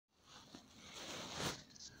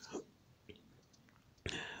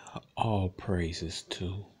All praises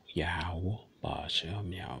to Yahweh, Basil,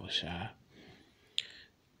 Yahushua.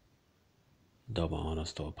 Double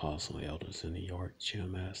honors to apostle and elders in New York,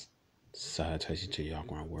 GMS. Salutation to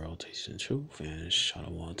Yahweh World, teaching truth, and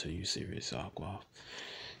Shalom to you, serious Aqua.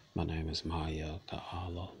 My name is Maya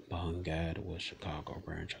Ta'ala Bangad with Chicago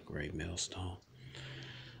branch of Great Millstone.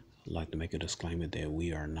 I'd like to make a disclaimer that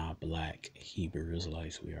we are not black Hebrew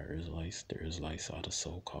Israelites. We are Israelites. The Israelites are the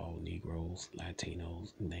so-called Negroes,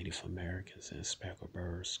 Latinos, Native Americans, and speckled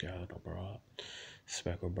birds scattered abroad.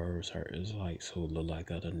 Speckled birds are Israelites who look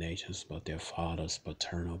like other nations, but their father's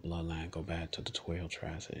paternal bloodline go back to the 12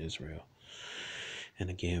 tribes of Israel.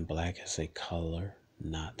 And again, black is a color,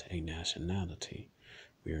 not a nationality.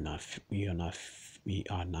 We are not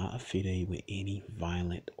affiliated with any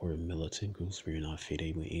violent or militant groups. We are not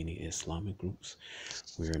affiliated with any Islamic groups.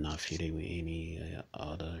 We are not affiliated with any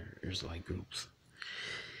other Israelite groups.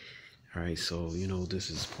 All right, so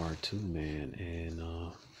this is part 2, man, and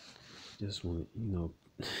just want all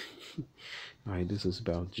right. This is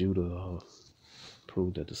about Judah.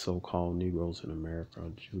 Prove that the so-called Negroes in America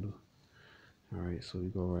are Judah. All right, so we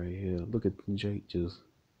go right here. Look at Jake just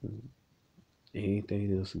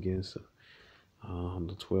anything else against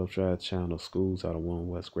the 12 Tribe Channel Schools Out of One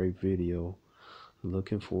West. Great video.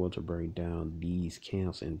 Looking forward to break down these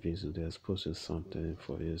camps and visit that's pushing something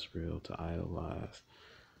for Israel to idolize.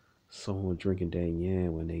 Someone drinking that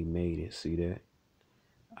yan when they made it. See that?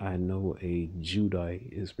 I know a Judite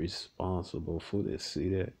is responsible for this. See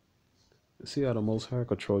that? See how the Most High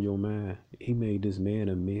control your mind? He made this man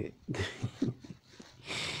admit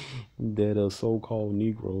that so-called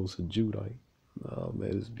Negroes are Judite. Oh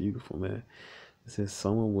man, it's beautiful, man. It says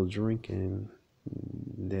someone was drinking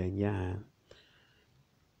that yan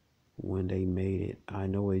when they made it. I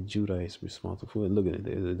know a Judite is responsible for it. Look at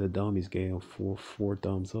it. The dummies gave him four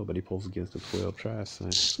thumbs up, but he posted against the 12 tribes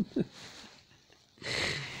sign.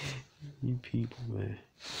 You people, man.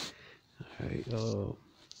 All right, that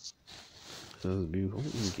was beautiful.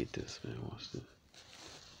 Let me get this, man. Watch this.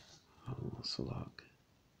 Hold on, Salak.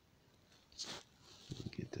 Let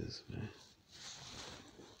me get this, man.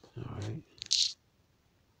 All right.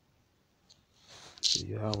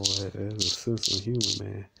 Yahweh has a sense of humor,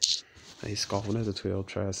 man. They scoffing at the 12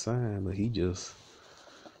 tribe sign, but he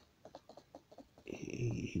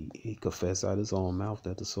confessed out his own mouth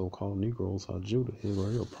that the so-called Negroes are Judah. Here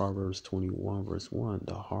we go, Proverbs 21, verse 1.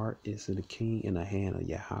 The heart is of the king in the hand of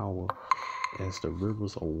Yahweh. As the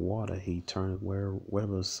rivers of water, he turneth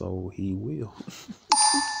wherever so he will.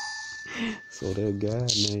 So that guy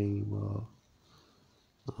named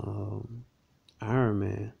Iron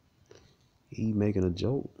Man, he making a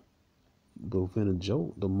joke. But within a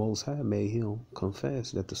joke, the Most High made him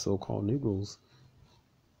confess that the so-called Negroes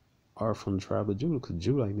are from the tribe of Judah, because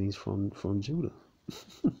Judah means from Judah.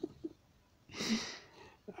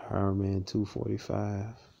 Iron Man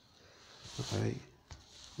 2:45. All right.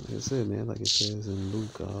 Like I said, man, like it says in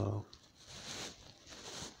Luke,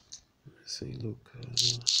 let's see, Luke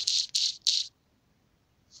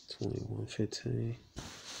 21:15.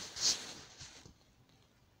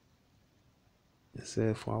 It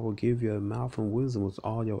said, for I will give you a mouth and wisdom which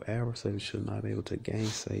all your adversaries should not be able to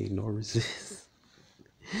gainsay nor resist.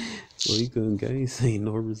 So he couldn't gainsay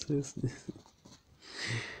nor resist.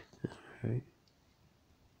 Alright.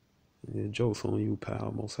 Yeah, joke's on you,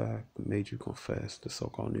 pal. Most High made you confess the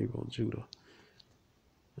so-called Negro Judah.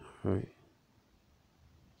 Alright.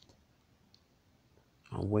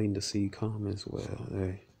 I'm waiting to see comments. Well,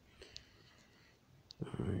 hey.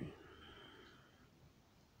 Alright.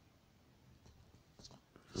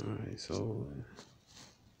 Alright, so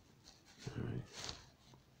alright.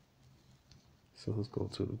 So let's go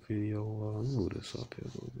to the video. Let me move this up here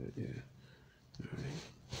a little bit, yeah. Alright.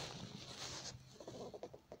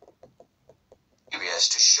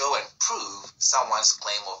 To show and prove someone's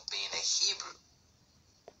claim of being a Hebrew.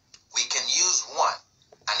 We can use 1,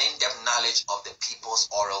 an in-depth knowledge of the people's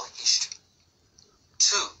oral history.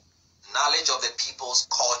 2, knowledge of the people's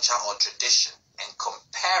culture or tradition and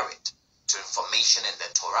compare it to information in the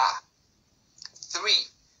Torah. 3,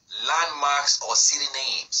 landmarks or city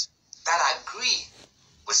names that agree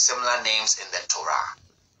with similar names in the Torah.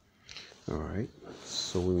 All right,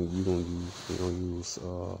 so we're gonna use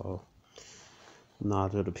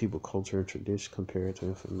knowledge of the people, culture, and tradition compared to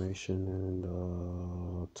information and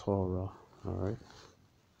Torah. All right.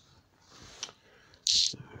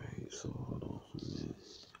 So hold on.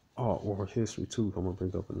 Oh, oral history too. I'm gonna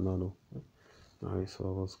bring up another. All right, so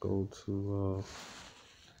let's go to.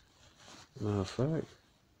 Matter of fact,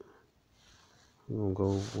 we're gonna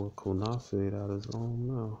go what Konaf said out of his own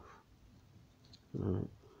mouth. All right.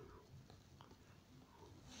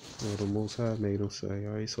 Well, the Most High made him say,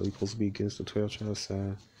 all right, so he's supposed to be against the 12 tribe side.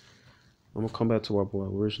 I'm going to come back to our boy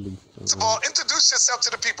originally. Introduce yourself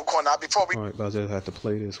to the people, Cornell, before we... All right, but I just have to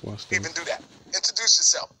play this. Watch this. Even do that. Introduce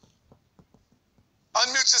yourself.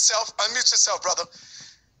 Unmute yourself, brother.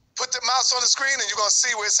 Put the mouse on the screen and you're going to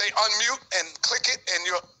see where it say unmute and click it and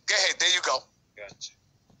you'll... Go ahead, there you go. Gotcha.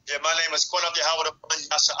 Yeah, my name is Quanav Yahweh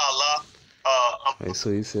Yasha Allah. Hey,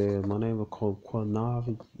 so he said, my name is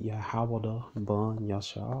Quanav Yahweh Bun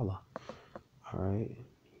Yasha Allah. All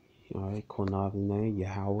right, Quanav name,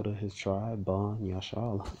 Yahweh his tribe, Bun Yasha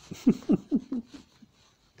Allah.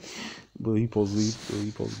 But he supposed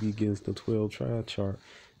to be against the 12 tribe chart.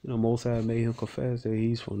 You know, Most High made him confess that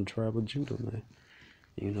he's from the tribe of Judah, man.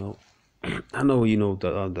 You know, I know, you know,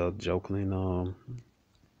 the joking,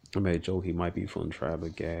 I made a joke he might be from the tribe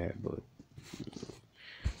of Gad, but,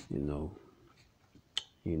 you know,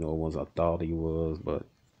 once I thought he was, but,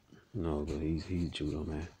 no, but he's Judah,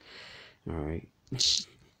 man. All right.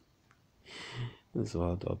 So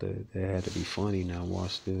I thought that had to be funny. Now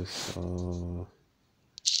watch this. North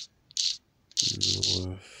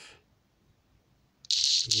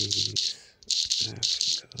East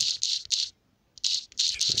Africa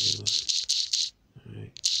trailer.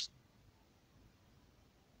 Alright.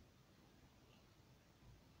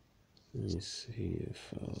 Let me see if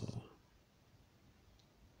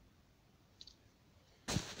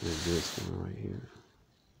this one right here.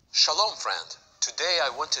 Shalom, friend. Today I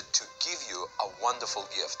wanted to give you a wonderful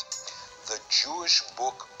gift. The Jewish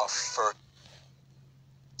book of First.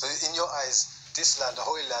 So in your eyes, this land, the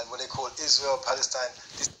Holy Land, what they call Israel, Palestine.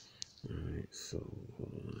 Alright, so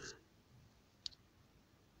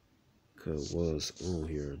cause it was on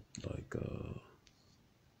here like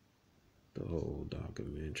the whole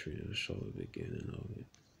documentary to show the beginning of it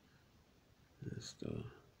and stuff.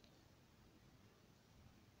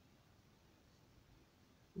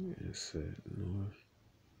 It said north.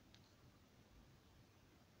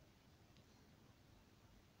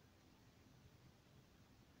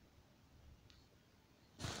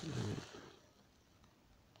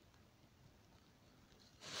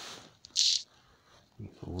 You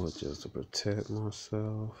know what, just to protect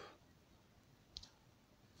myself.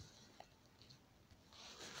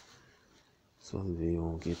 So the video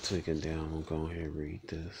won't get taken down, I'm gonna go ahead and read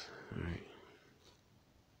this. Alright.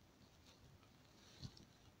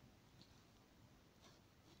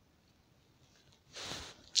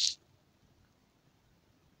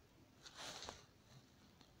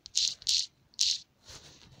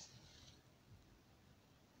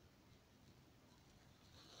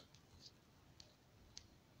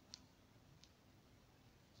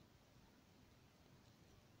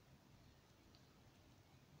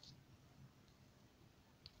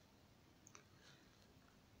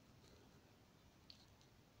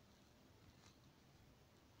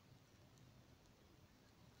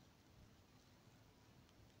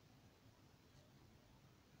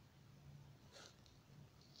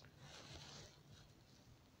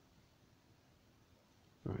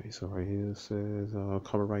 Alright, so right here it says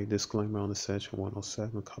copyright disclaimer on the section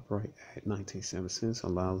 107 Copyright Act 1976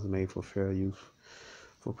 allows made for fair use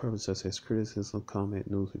for purposes such as criticism, comment,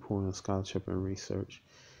 news reporting, scholarship, and research.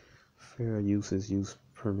 Fair use is use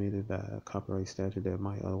permitted by a copyright statute that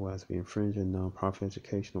might otherwise be infringing. Non-profit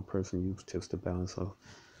educational person use tips the balance of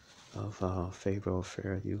favor of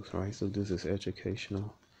fair use. Right, so this is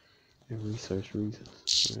educational and research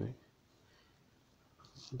reasons. Right,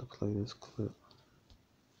 I'm gonna play this clip.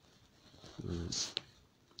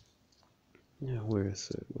 Yeah, where is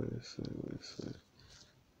it?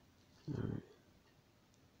 Alright.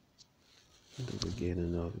 The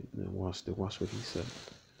beginning of it. Now watch what he said.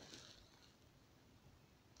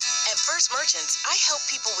 At First Merchants, I help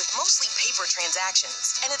people with mostly paper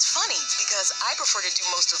transactions. And it's funny because I prefer to do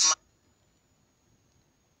most of my...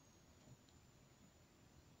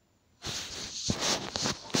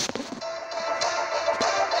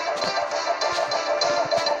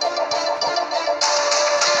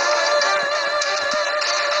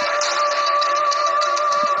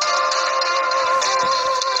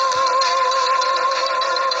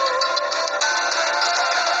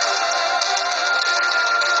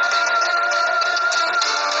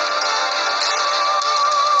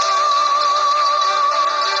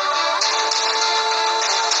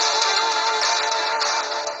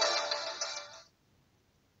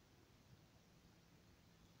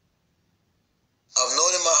 I've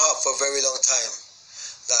known in my heart for a very long time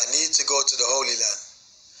that I need to go to the Holy Land.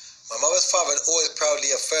 My mother's father had always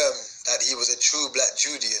proudly affirmed that he was a true black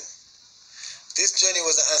Judean. This journey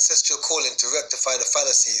was an ancestral calling to rectify the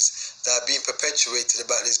fallacies that are being perpetuated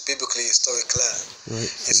about this biblically historic land. Right,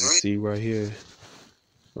 so you see right here,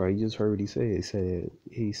 Right, you just heard what he said.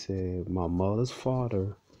 He said, my mother's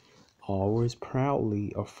father always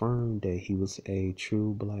proudly affirmed that he was a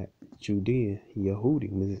true black Judean,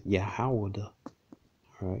 Yehudi, Yahawada,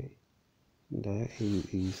 right? That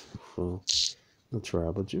he's from the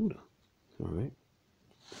tribe of Judah, all right?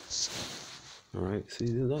 All right, see,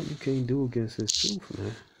 there's nothing you can't do against this truth,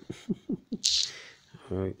 man.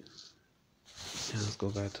 All right, now let's go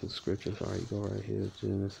back to the scriptures. All right, go right here,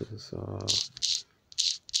 Genesis, let's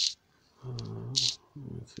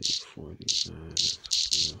see, 49.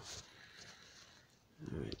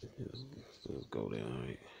 All right, let's go there, all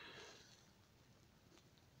right.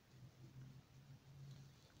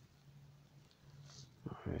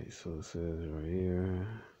 All right, so it says right here.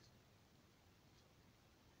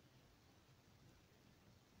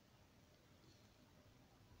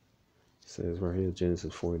 It says right here,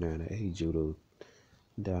 Genesis 49:8, Judah,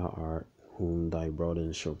 thou art whom thy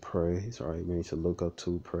brethren shall praise. All right, means to look up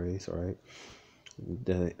to praise. All right,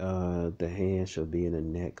 the hand shall be in the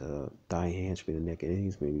neck. Thy hand shall be in the neck of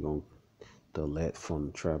enemies. Maybe going the let from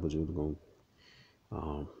the tribe of Judah going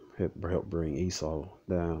help bring Esau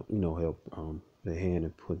down. You know, help the hand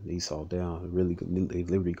and put Esau down. Really, they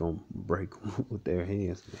literally gonna break with their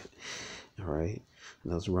hands. All right,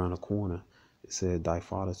 and that's around the corner. It said, thy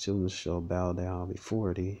father's children shall bow down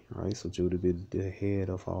before thee. All right, so Judah be the head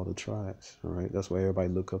of all the tribes. All right, that's why everybody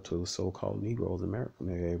look up to the so-called Negroes in America.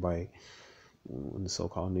 Everybody, the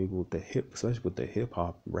so-called Negro with the especially with the hip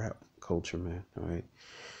hop rap culture, man. All right,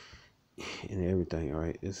 and everything. All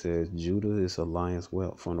right, it says Judah is a lion's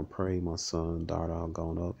whelp from the prey. My son Dardal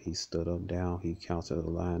gone up. He stood up down. He counted the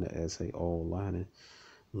lion as a old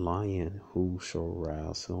lion who shall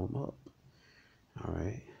rouse him up. All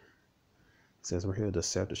right. It says right here, the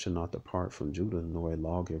scepter shall not depart from Judah, nor a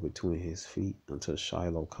lawgiver between his feet until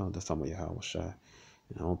Shiloh come. That's talking about Yahweh Shai.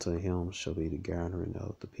 And unto him shall be the gathering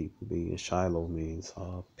of the people be. And Shiloh means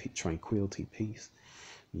tranquility, peace.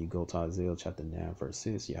 When you go to Isaiah chapter 9, verse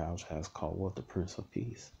 6, Yahweh has called what? The Prince of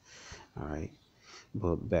Peace. All right.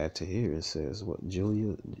 But back to here, it says what?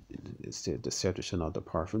 Julia, it said the scepter shall not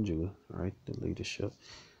depart from Judah. All right. The leadership.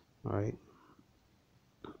 All right.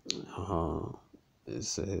 It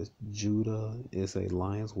says, Judah is a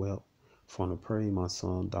lion's whelp from the prey. My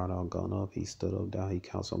son Dardal gone up. He stood up down. He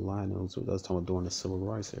counts a lion. That's talking about during the civil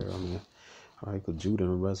rights era, man. All right, because Judah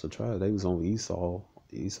and the rest of the tribe, they was on Esau,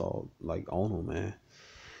 like on them, man.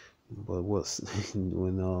 But what's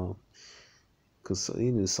when because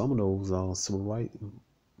even some of those civil rights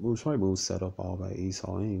was set up all by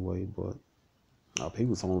Esau anyway. But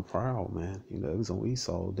people was on proud, man. You know, it was on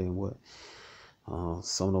Esau. Then what?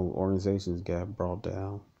 Some of those organizations got brought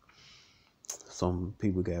down. Some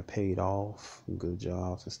people got paid off, good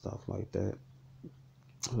jobs and stuff like that.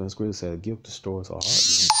 That's great. Said a gift destroys our heart,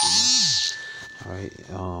 man. You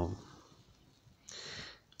know? All right.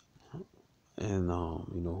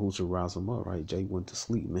 You know, who should rouse them up, right? Jake went to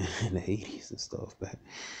sleep, man, in the 80s and stuff back.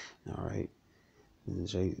 All right. And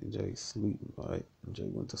Jake sleep, right?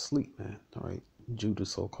 Jake went to sleep, man. All right. Judah,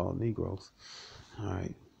 so-called Negroes. All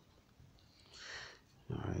right.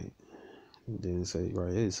 All right. Then it says,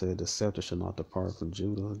 right, it said the scepter shall not depart from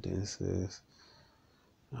Judah. Then it says,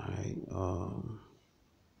 all right,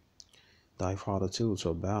 thy father too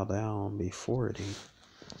shall bow down before thee.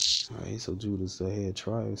 All right, so Judah's the head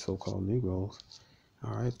tribe, so-called Negroes.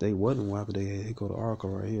 All right, if they wasn't, why would they go to article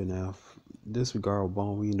right here now? Disregard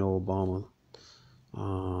Obama, we know Obama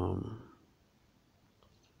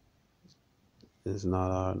is not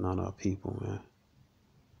our people, man.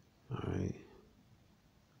 All right.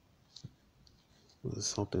 There's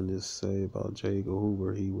something to say about J. Edgar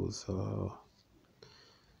Hoover. He was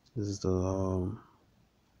this is the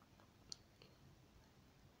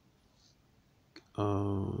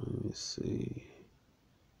let me see.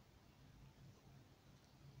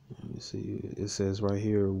 It says right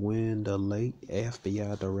here, when the late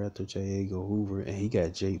FBI director J. Edgar Hoover, and he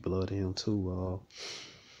got Jake blood in him too.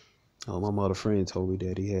 My mother friend told me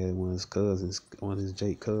that he had one of his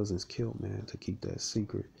Jake cousins killed, man, to keep that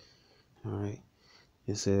secret. All right.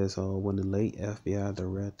 It says, when the late FBI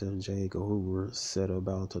director J. Edgar Hoover set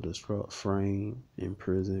about to disrupt, frame,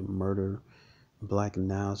 imprison, murder black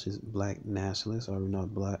nationalists, or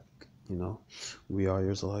not black, you know, we are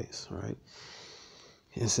Israelites, right?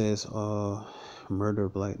 It says, murder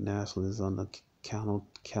black nationalists on the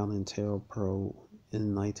COINTELPRO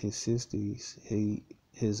in the 1960s.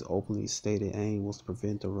 His openly stated aim was to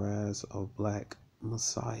prevent the rise of black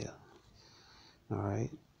messiah. All right.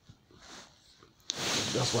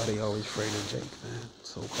 That's why they always afraid of Jake, man.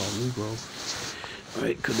 So-called Negroes. All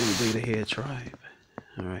right, because they the head tribe.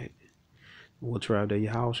 All right. What tribe did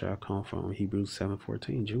Yahushua come from? Hebrews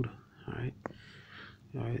 7:14, Judah. All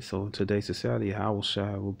right. So in today's society,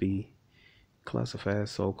 Yahushua will be classified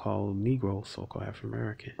as so-called Negro, so-called African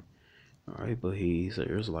American. All right, but he's an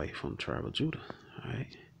Israelite from the tribe of Judah. All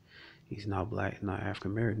right, he's not black, not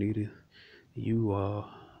African American either. You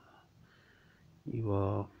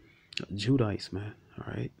Judites, man.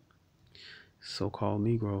 All right, so-called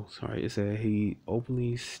Negroes. All right, it said he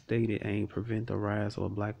openly stated aim prevent the rise of a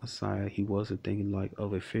black Messiah. He wasn't thinking like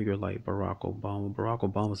of a figure like Barack Obama. Barack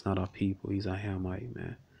Obama's not our people. He's a Hamite,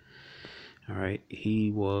 man. All right,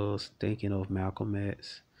 he was thinking of Malcolm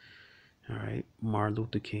X. All right, Martin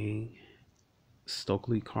Luther King,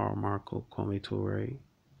 Stokely Carmichael, Kwame Ture.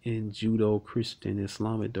 In Judo-Christian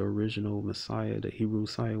Islamic, the original Messiah, the Hebrew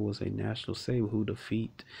Messiah, was a national savior who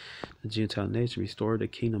defeated the Gentile nation, restored the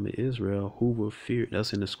kingdom of Israel, who were feared.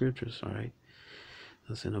 That's in the scriptures, all right?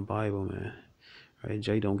 That's in the Bible, man. All right,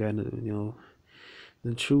 Jay don't got,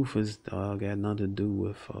 the truth is got nothing to do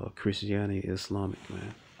with Christianity, Islamic,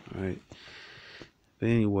 man. All right. But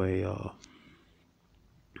anyway, a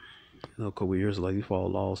couple years later, we follow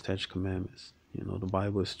laws, statutes, commandments. The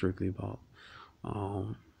Bible is strictly about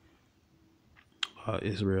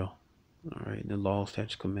Israel. All right, the laws,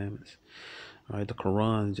 statutes, commandments. All right, the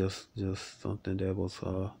Quran is just something that was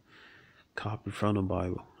copied from the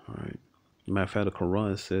Bible. All right. Matter of fact, the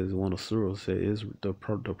Quran says, one of the surahs says the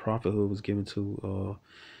prophethood was given to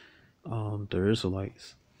the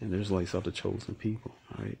Israelites, and the Israelites are the chosen people.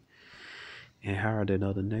 All right, and higher than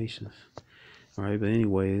other nations. All right, but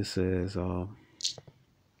anyway, it says,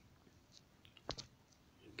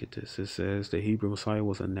 get this, it says the Hebrew Messiah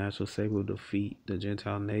was a natural savior to defeat the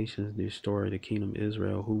Gentile nations, destroy the kingdom of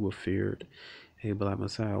Israel, who were feared. A black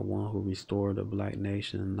Messiah, one who restored the black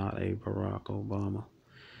nation, not a Barack Obama.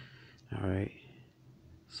 All right.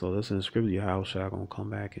 So this in the scripture, Yahushua gonna come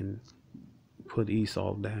back and put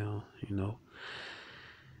Esau down.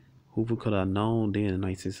 Who could have known then in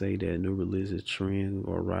 1980 that a new religious trend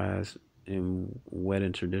or rise in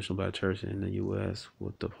wedding traditional black church in the U.S.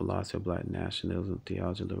 with the philosophy of black nationalism,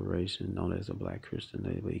 theology of liberation, known as the Black Christian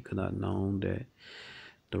Day. But he could not have known that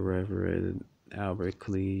the Reverend Albert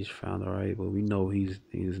Cleage found right. But we know he's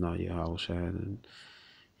not Yahushua, and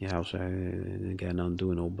Yahushua ain't got nothing to do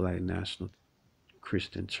with no black national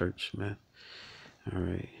Christian church, man. All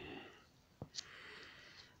right.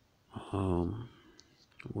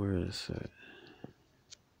 Where is that?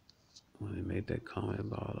 When they made that comment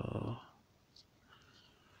about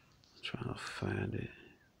trying to find it.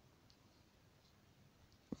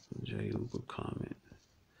 J Uber comment.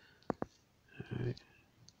 All right.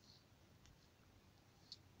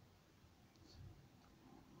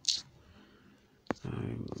 All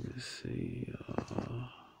right, let me see.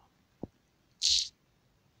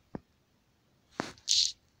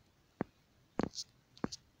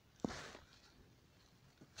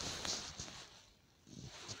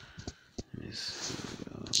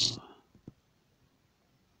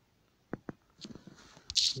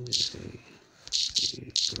 Let me see.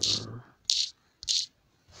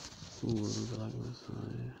 Who was the Black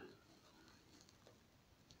Messiah?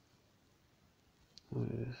 What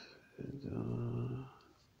is it?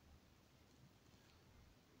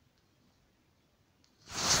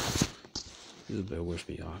 Just bear with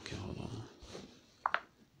me, y'all. Okay, hold on.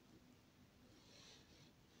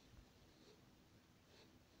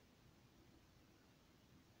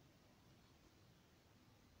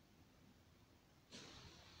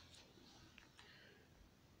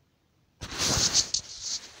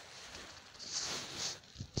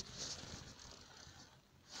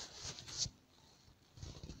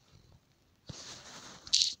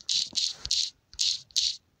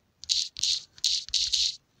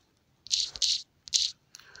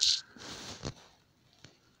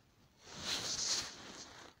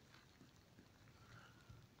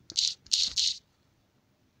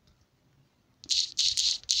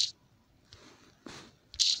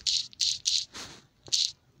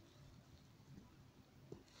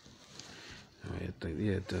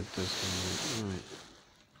 Yeah, that's all right.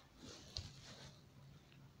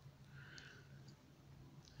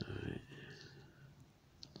 All right.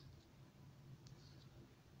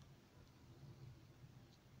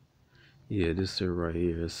 Yeah, this here right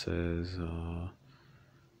here, it says,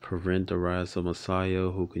 prevent the rise of Messiah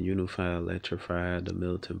who can unify, electrify the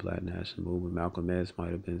militant black national movement. Malcolm X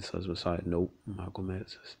might have been such a Messiah. Nope, Malcolm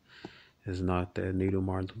X is not that. Neither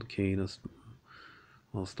Martin Luther King,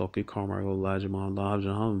 Stokely Carmichael, Elijah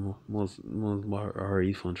Muhammad, most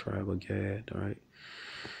are from tribe of Gad, all right?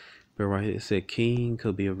 But right here it said King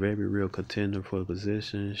could be a very real contender for the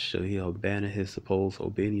position should he abandon his supposed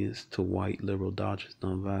obedience to white liberal doctrines,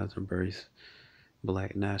 nonviolence, embrace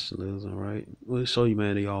black nationalism, right? We'll show you,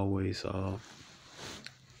 man, they always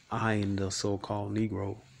eyeing the so-called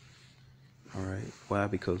Negro. All right. Why?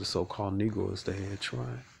 Because the so-called Negro is the head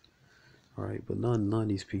tribe. All right. But none of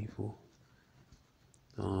these people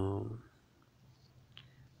are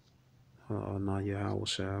not Yahweh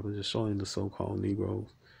Shai, but just showing the so-called Negroes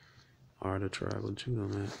are the tribe of Judah,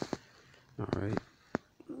 man. All right.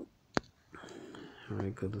 All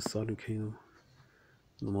right. Because the Southern Kingdom,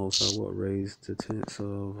 the Most High, what raised the tents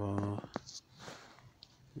of, let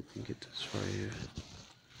me get this right here.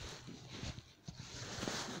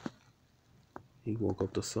 He woke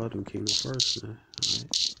up the Southern Kingdom first, man. All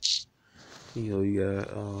right. You know, you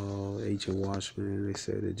got ancient Watchmen. They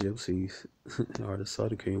said the Gypsies are the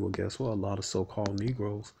Southern Kingdom. Well, guess what? A lot of so-called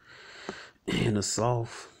Negroes in the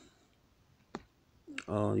South.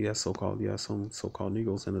 You got some so-called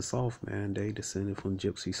Negroes in the South, man. They descended from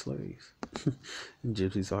Gypsy slaves.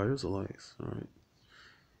 Gypsies are Israelites. All right.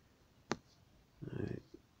 All right.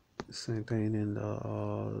 Same thing in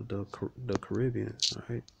the Caribbean. All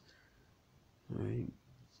right. All right.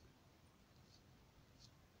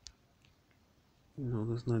 You know,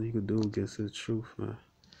 there's nothing you can do against the truth, man.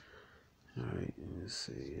 All right, let's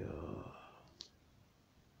see.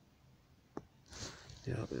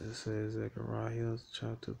 Yep, it says Zechariah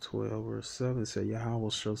chapter 12, verse 7 said, Yahweh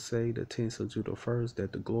shall say the tents of Judah first,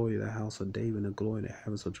 that the glory of the house of David and the glory of the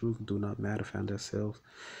heavens of Jerusalem do not manifest themselves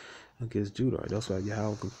against Judah. Right? That's why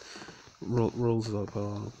Yahweh rose up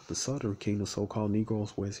the southern kingdom, so-called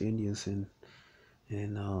Negroes, West Indians, and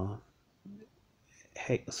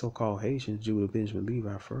so-called Haitians, Judah, Benjamin,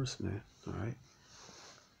 Levi first, man. All right.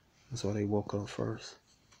 That's why they woke up first.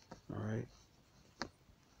 All right.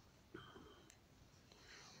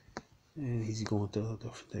 And he's going to,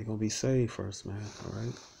 they're going to be saved first, man. All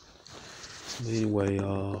right. But anyway,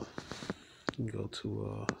 go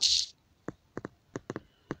to,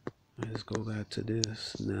 let's go back to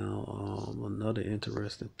this. Now, another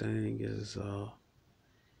interesting thing is,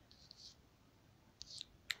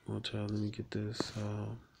 let me get this,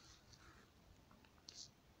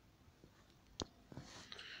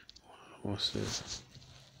 what's this?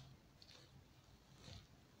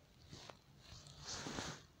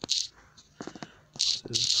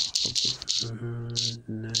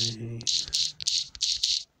 Name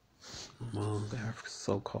among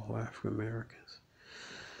so-called African Americans.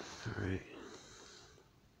 All right.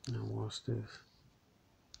 Now watch this.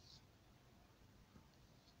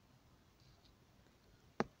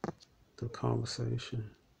 The conversation.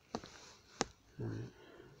 All right.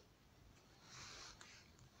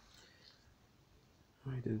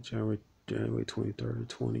 All right. This is January 23rd,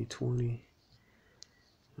 2020.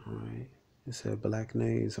 All right. It said black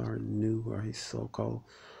names aren't new, right? So-called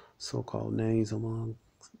names among,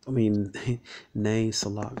 names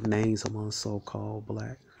among so-called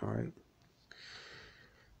black. All right.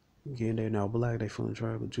 Again, they're now black. They from the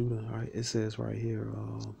tribe of Judah. All right. It says right here,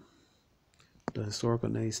 the historical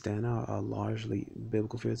names stand out are largely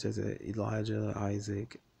biblical figures such as Elijah,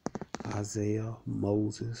 Isaac, Isaiah,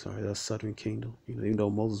 Moses. All right. That's Southern Kingdom. You know, even though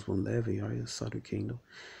Moses was Levi, all right, that's Southern Kingdom.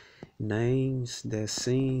 Names that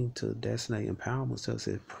seem to designate empowerment, such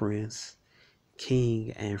as prince,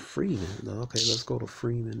 king, and freeman. Okay, let's go to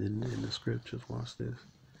freeman in the scriptures. Watch this.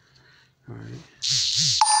 All right.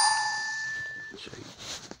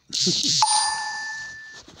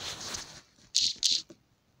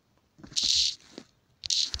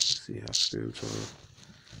 See how spiritual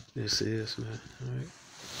this is, man. All right.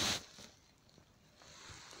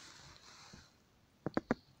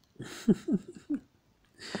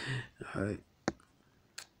 All right.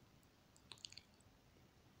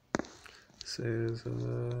 It says,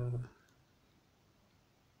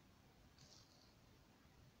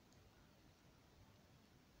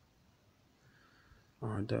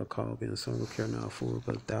 art thou called being a son of care not for,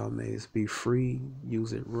 but thou mayest be free,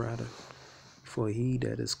 use it rather. For he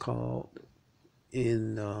that is called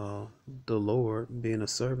in the Lord, being a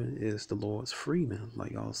servant, is the Lord's freeman.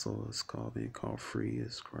 Like also it's called being called free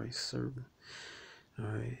is Christ's servant. All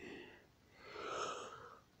right.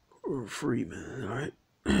 Or freeman. All right.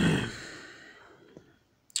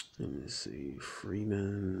 Let me see.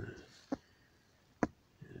 Freeman.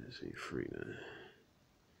 Let's see. Freeman.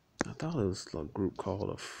 I thought it was a group called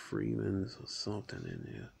the Freemans or something in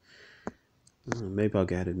there. Maybe I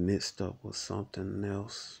got it mixed up with something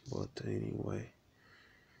else. But anyway,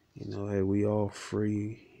 you know, hey, we all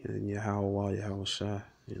free in Yahweh Shai,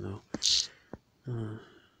 you know.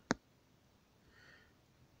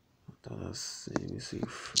 Thought I seen, let me see,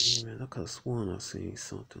 Freeman. I could have sworn I seen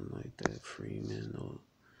something like that, Freeman or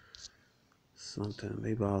something.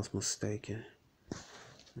 Maybe I was mistaken.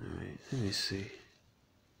 Alright, let me see.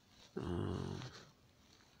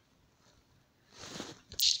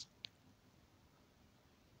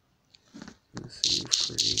 Let's see,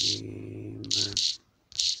 Freeman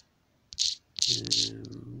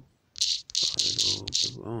and Basil.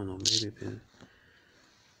 I don't know, maybe it been.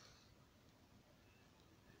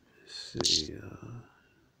 Let's see,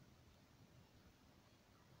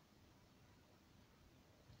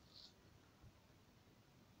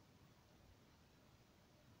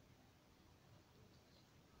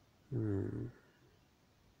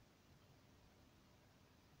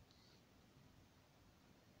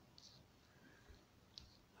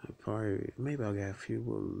 probably, maybe I got a few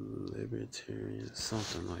libertarians,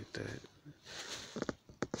 something like that.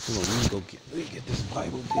 Hold on, let me get this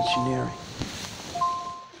Bible dictionary.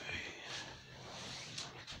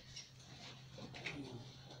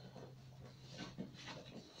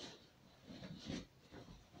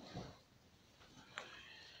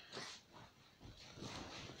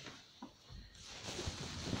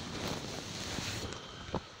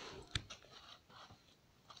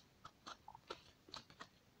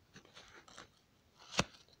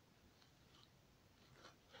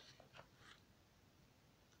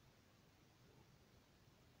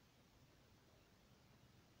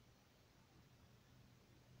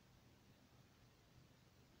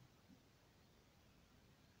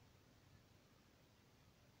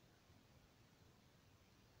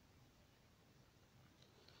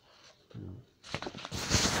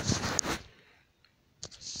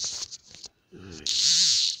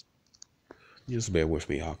 Just bear with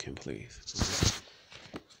me, Hawking, please.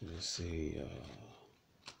 Let's see.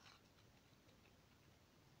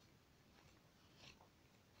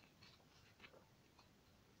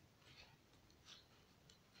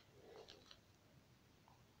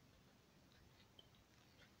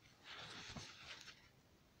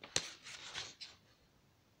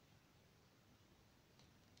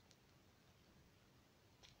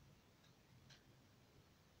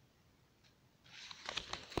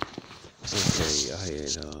 Okay, I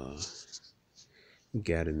had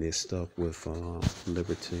got it mixed up with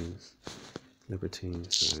libertines.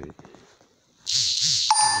 Alright.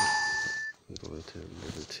 We go to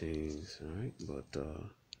libertines, alright, but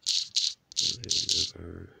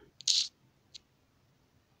liber.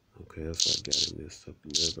 Okay, that's why I got it mixed up.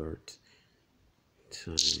 Libertines,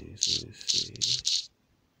 let me see.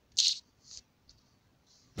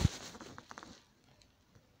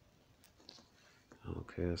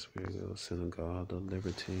 Okay, that's where we go. Synagogue, the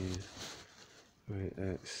libertines. Right,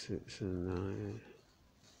 Acts 6 and 9.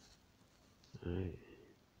 Alright.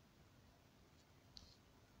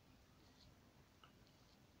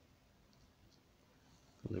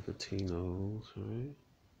 Libertinos, right?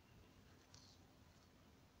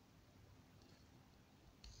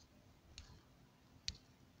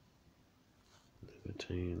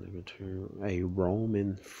 Libertine. Hey,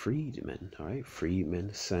 Roman freedmen, all right?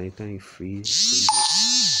 Freedmen, same thing, freedmen.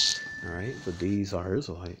 All right, but these are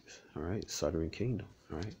Israelites, all right? Southern Kingdom,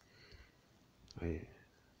 all right?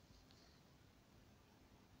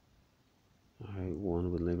 All right,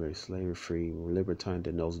 one with liberty, slavery free. Libertine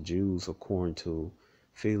denotes Jews according to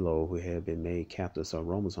Philo who had been made captives of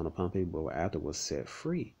Romans on the Pompey, but afterwards set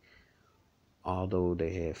free. Although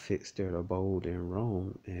they had fixed their abode in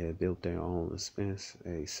Rome and had built their own expense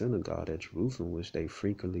a synagogue at Jerusalem, which they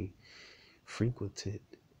frequently frequented.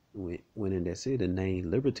 When in that city, the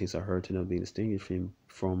name libertines are heard to them being distinguished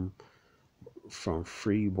from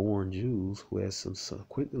free-born Jews who had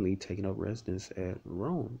subsequently taken up residence at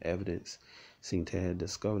Rome. Evidence seemed to have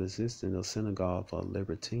discovered the existence of synagogue for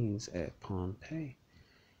libertines at Pompeii.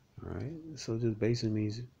 All right, so this basically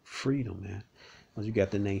means freedom, man. You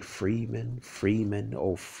got the name Freeman,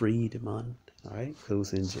 or Freedman, all right?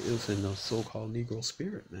 Because it was in the so-called Negro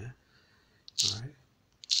spirit, man. All right.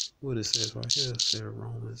 What it says right here, it says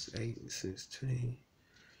Romans 8:16.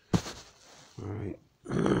 All right.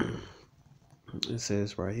 It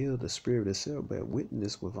says right here, the Spirit itself bear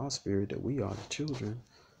witness with our spirit that we are the children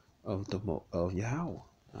of Yahweh. All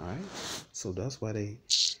right. So that's why they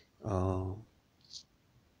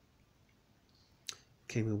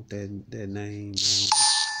came up with that name.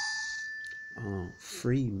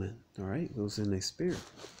 Freeman, all right, it was in their spirit,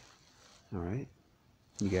 all right.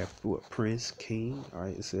 You got what, Prince, King, all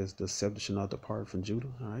right. It says the scepter shall not depart from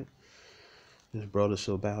Judah, all right. His brother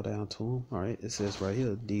shall bow down to him, all right. It says right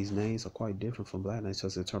here, these names are quite different from black names. So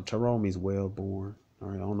the term Tyrone means well born, all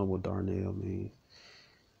right. I don't know what Darnell means.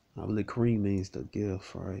 I believe Kareem means the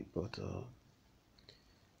gift, all right. But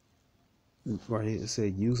Right here it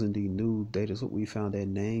said using the new data, so we found that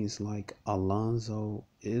names like Alonzo,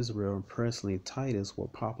 Israel, and Presley Titus were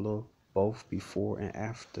popular both before and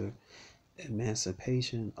after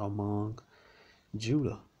emancipation among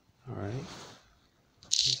Judah. All right.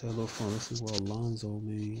 Let's have a little fun. Let's see what Alonzo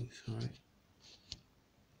means. All right.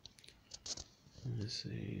 Let's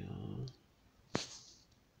see.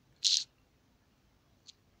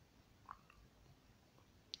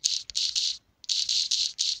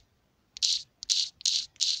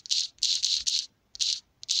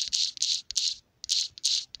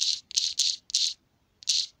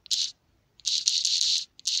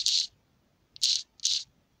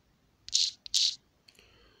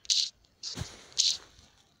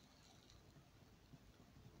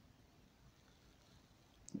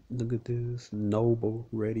 Look at this. Noble,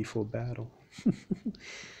 ready for battle.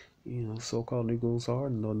 You know, so-called Negroes are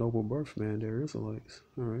no noble birth, man. They're Israelites.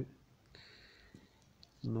 All right.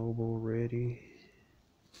 Noble, ready.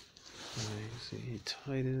 All right, see,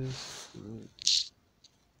 Titus. All right.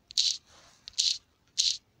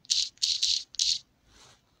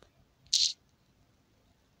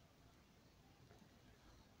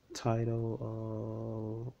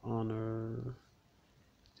 Title, honor.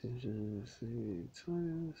 Let's see,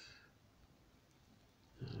 Titus.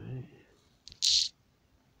 All right.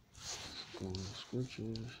 Go on the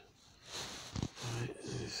scriptures. All right,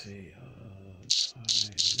 let's see,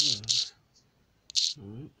 Titus. All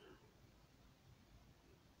right.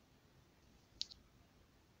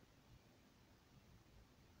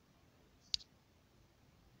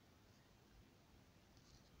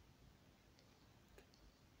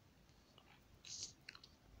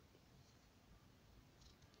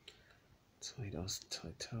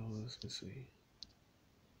 Titus, let's see.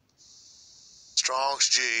 Strong's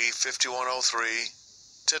G 5103.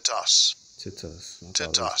 Titus. Titus. I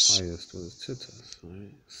Titus. thought it was Titus, it was Titus,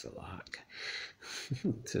 right? Salak.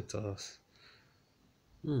 Titus.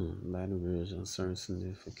 Latin version, certain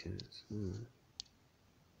significance.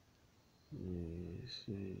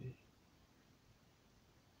 See.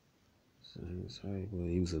 Sorry, well,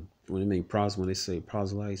 he was when they say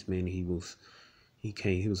proselytes, man, he was an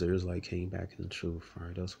Israelite, came back in the truth. All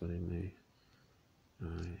right, that's what it means. All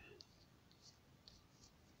right.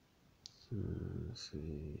 Let's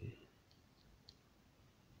see.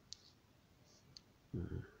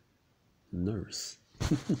 Nurse.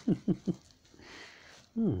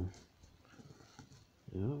 Yeah,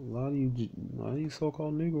 a lot of you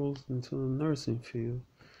so-called Negroes into the nursing field.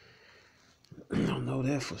 I don't know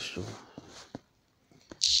that for sure.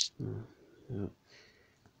 Yeah.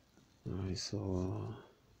 All right, so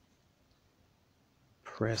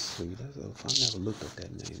Presley. I never looked up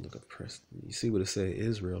that name. Look at Presley. You see what it said?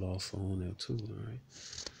 Israel also on there too. All right.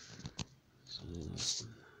 So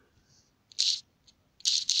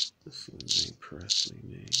let's see what name Presley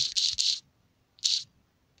means.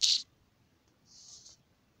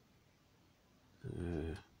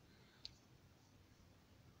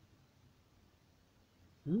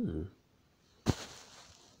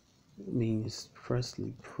 It means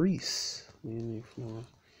Presley priest. Meaning for.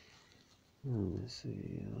 Let's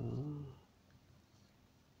see.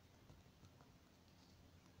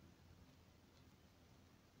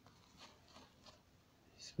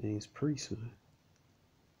 This means priest,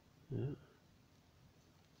 man.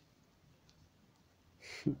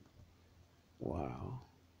 Yeah. Wow.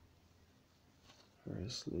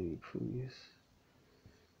 Presley priest.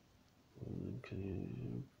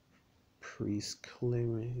 Okay. Priest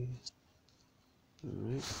clearing. All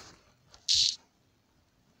right.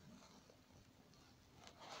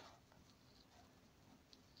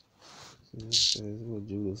 So it says what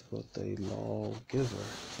Judas but a lawgiver.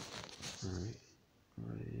 All right.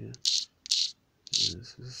 Yeah.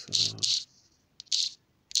 This is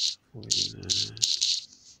 49.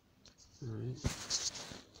 All right.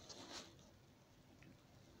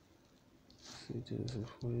 See, this is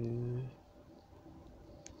 49.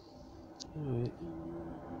 All right.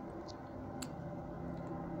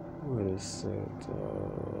 What is that?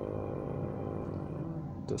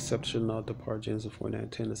 Deception not depart, Genesis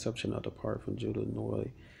 49:10. Deception not depart from Judah,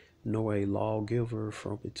 nor a lawgiver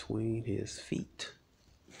from between his feet.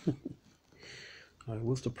 All right,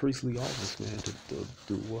 what's the priestly office, man? To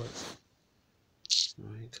do what? All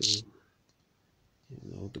right, to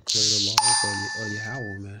declare the laws of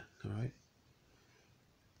Yahweh, man. All right,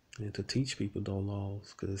 and to teach people those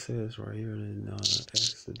laws, because it says right here in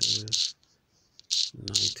Exodus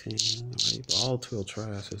 19. All right, but all 12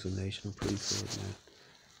 tribes is a nation of priesthood, man.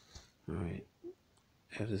 All right.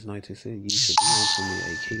 Exodus 19 says, "Ye shall be unto me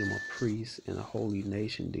a kingdom of priests and a holy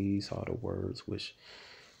nation. These are the words which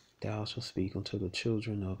thou shalt speak unto the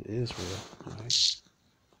children of Israel. All right.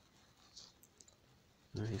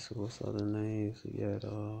 All right. So what's other names? We got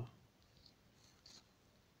all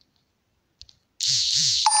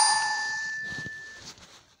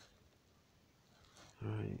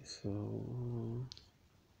right. So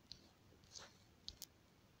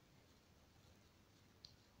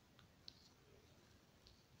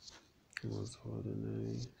what's other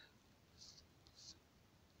names?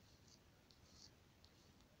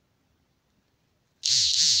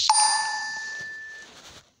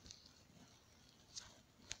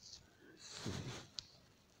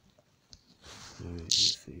 All right.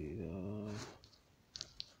 Let's see.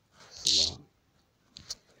 Salak.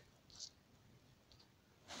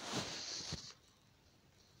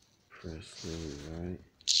 Presley, right?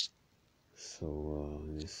 So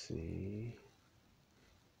let me see.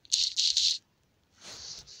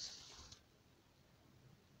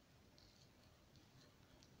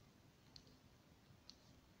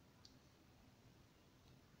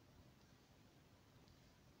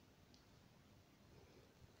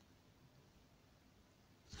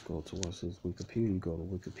 Go to what's this Wikipedia? Go to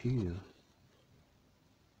Wikipedia.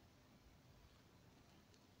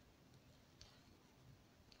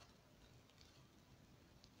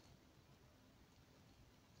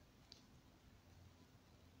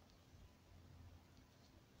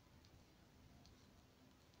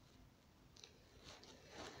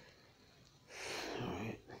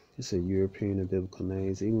 Alright. It said European and biblical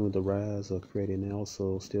names, even with the rise of creating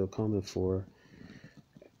also still coming for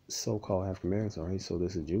so-called African Americans, alright. So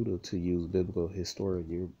this is Judah to use biblical historic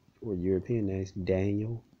or European names.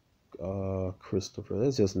 Daniel, Christopher.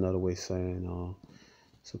 That's just another way of saying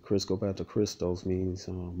so Chris, go back to Christos means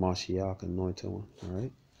Mashiach, anointed one.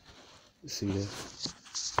 Alright. See that?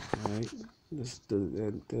 Alright. This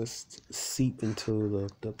seep into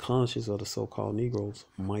the conscience of the so-called Negroes.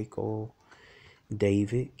 Michael,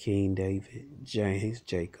 David, King David, James,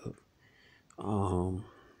 Jacob,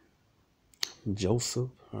 Joseph,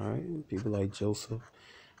 all right, people like Joseph,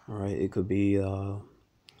 all right, it could be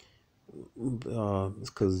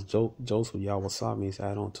because Joseph Yahweh means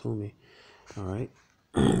add on to me, all right.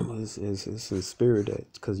 It's in spirit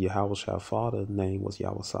that because Yahweh's father's name was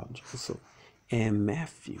Yahweh Joseph, and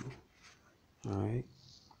Matthew, all right.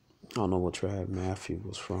 I don't know what tribe Matthew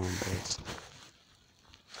was from, but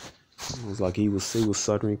it was like he was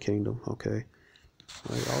Southern Kingdom, okay.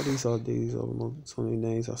 Like all these are so many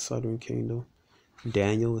names are Southern Kingdom.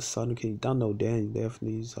 Daniel is Southern Kingdom. Don't know Daniel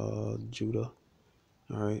definitely is Judah.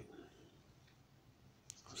 Alright.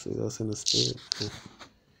 See that's in the spirit.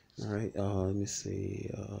 Alright, let me see.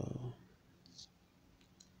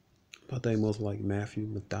 I think most like Matthew,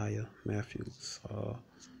 Matthew's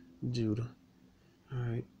Judah.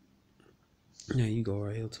 Alright. Now you go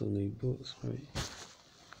right here to the books, right?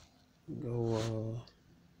 Go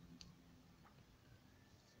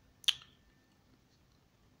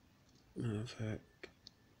matter of fact.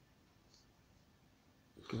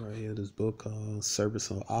 Right here, this book, Service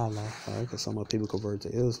of Allah, all right? Because some of people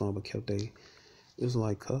converted to Islam but kept they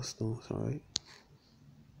Israelite customs, all right?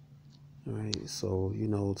 All right, so, you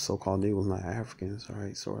know, so-called Negroes, not Africans, all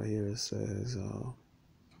right? So right here it says, all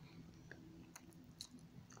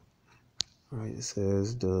right, it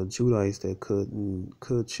says the Judites that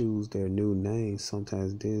could choose their new names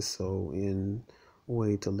sometimes did so in a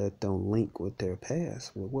way to let them link with their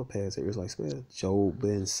past. With what past? It was like, Job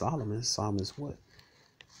ben Solomon. Solomon's what?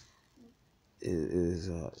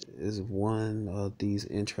 Is one of these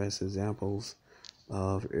interesting examples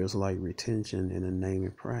of Israelite retention in a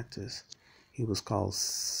naming practice. He was called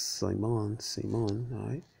Simon, all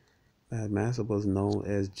right? That master was known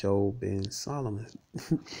as Job ben Solomon.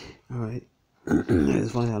 All right.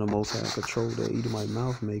 It's funny how the Most High control that Edomite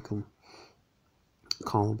mouth make him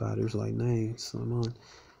call him by Israelite names. Simon.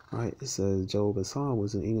 All right. It says Job ben Solomon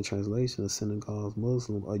was an English translation of synagogue's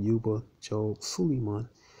Muslim Ayuba Job Suleiman.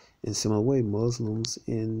 In similar way, Muslims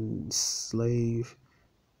enslaved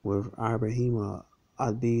with Ibrahim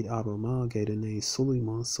Abid Abraham gave the name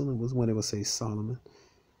Suleiman. Suleiman was when they would say Solomon.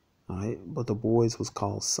 All right, but the boys was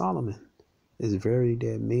called Solomon. It's very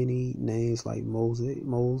that many names like Moses,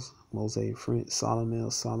 French,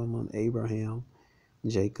 Solomon, Abraham,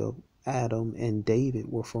 Jacob, Adam, and David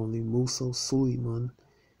were from the Musa, Suleiman,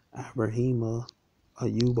 Ibrahima,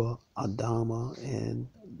 Ayuba, Adama, and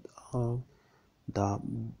Da.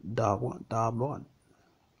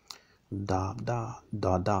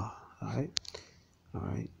 All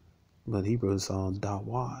right. But Hebrew is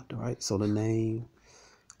Dawad, right? So the name,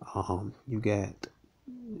 you got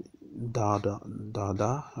Da,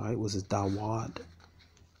 all right, was it Dawad?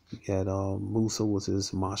 You got Musa, which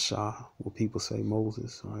is Masha, what people say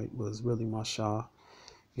Moses, right? But it's really Masha.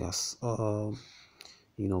 You got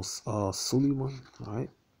Suleiman, all right?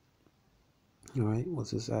 All right,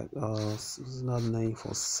 what's this at? This is another name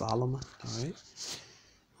for Solomon, all right?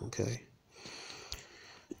 Okay.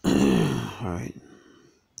 All right.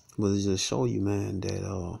 But it just show you, man,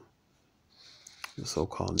 that the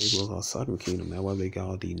so-called Negroes are Southern Kingdom, man. Why they got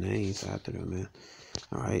all these names after them, man?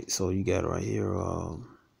 All right, so you got right here,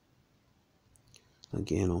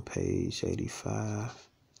 again on page 85.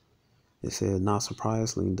 It says, not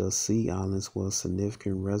surprisingly, the Sea Islands was a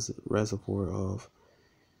significant reservoir of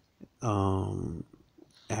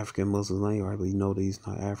African Muslim language, right? But you know these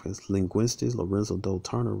not Africans. Linguistics Lorenzo Doe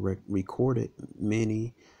Turner recorded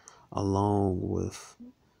many, along with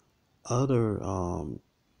other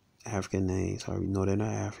African names. Right? We know they're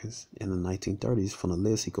not Africans. In the 1930s, from the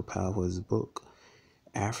list he compiled for his book,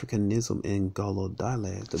 Africanism in Golo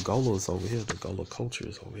dialect. The Golo is over here. The Golo culture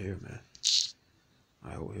is over here, man. All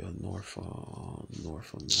right, over here, North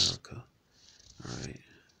America. All right.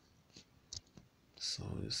 So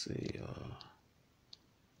let's see. All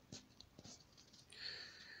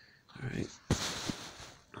right.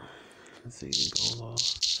 Let's see the Golo.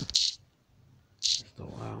 It's the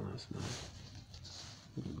Islands, man.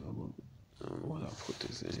 Golo. I don't know what I put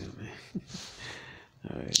this in, man.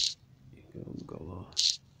 All right. Golo.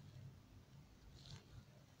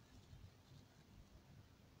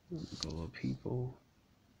 Golo people.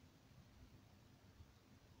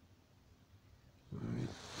 Alright,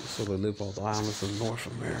 so they live on the islands of North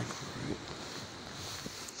America,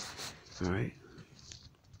 right? Alright.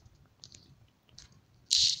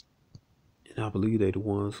 And I believe they the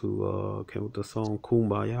ones who came with the song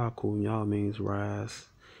Kumbaya. Kumbaya means rise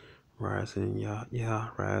in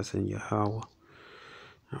rise in Yahweh.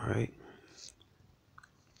 Alright.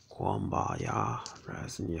 Kumbaya,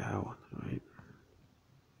 rise in Yahweh, alright.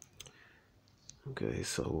 Okay,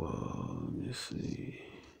 so let me see.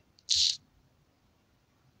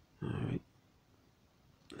 Alright.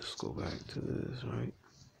 Let's go back to this, right?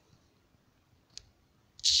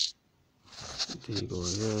 Then you go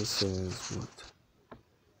here, it says what?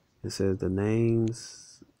 It says the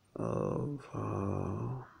names of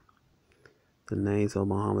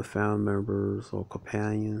Muhammad family members or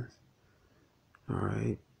companions.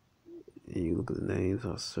 Alright. And you look at the names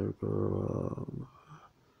of circle.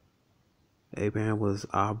 Abraham was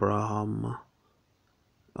Abraham.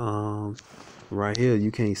 Right here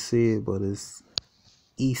you can't see it, but it's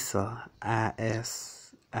Isa,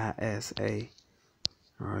 I-S-A.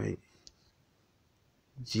 Alright.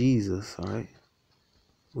 Jesus, alright,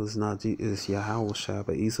 was not it's Yahweh Shah,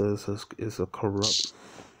 but Isa is a corrupt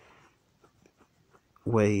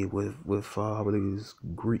way with I believe it's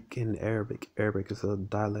Greek and Arabic. Arabic is a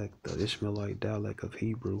dialect, the Ishmaelite dialect of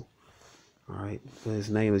Hebrew. Alright. But his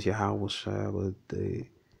name is Yahweh Shah, but the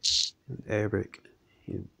Arabic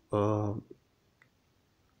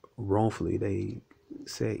wrongfully they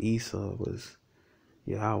said Isa was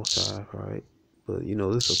Yahweh Shah, right? But you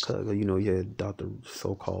know, this is a cut. You know, you had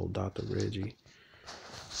so-called Dr. Reggie.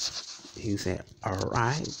 He said, all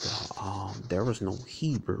right, there was no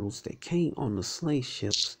Hebrews that came on the slave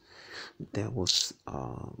ships. That was,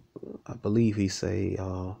 I believe he say,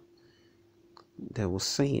 that was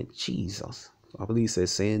saying Jesus. I believe he said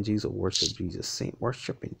saying Jesus, worship Jesus, saying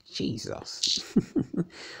worshiping Jesus.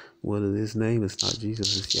 Whether his name is not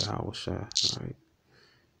Jesus, it's Yahweh Shai. All right.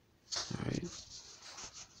 All right.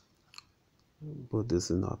 But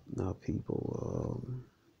this is not people.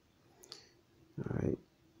 All right.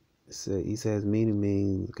 He says meaning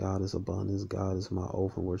means God is abundance, God is my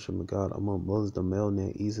open worship of God. Among Muslims, the male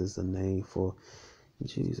name Isa is the name for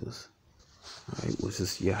Jesus. All right, which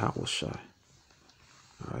is Yahweh Shai.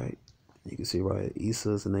 All right. You can see right,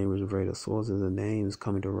 Isa is the name reserved. The source of the name is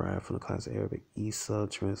coming derived from the class of Arabic. Isa,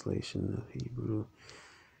 translation of Hebrew.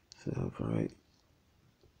 All right.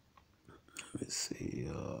 Let's see.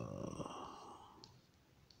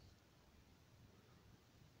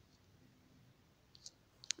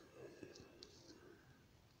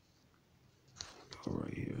 Go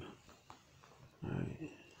right here. All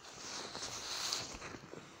right.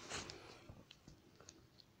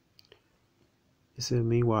 It said,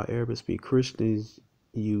 meanwhile, Arabic speak Christians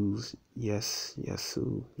use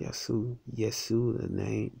Yesu, the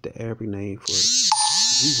name, the Arabic name for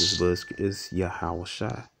Jesus, but it's Yahweh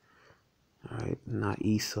Shai. All right, not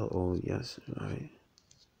Isa or yes. All right.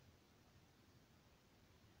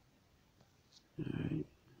 All right.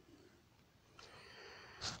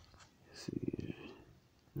 Let's see.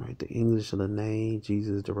 All right, the English of the name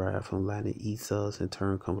Jesus derived from Latin Isus, in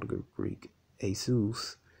turn come from the Greek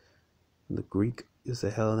Jesus. The Greek It's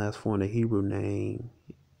a Hellenized form of the Hebrew name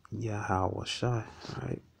Yahweh Shai. All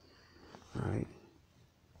right. All right.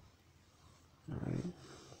 All right.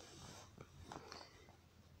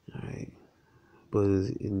 All right. But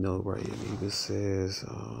right, it even says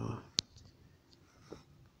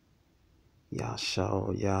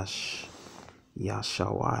Yahshawai.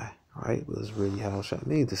 All right, but it's really Yahweh. It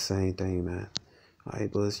means the same thing, man. All right,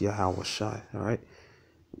 but it's Yahweh Shai. All right,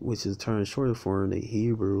 which is turned shorter form in the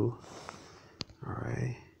Hebrew. All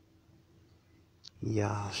right,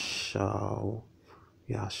 Yahshawah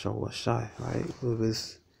Shai. Right, but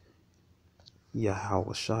it's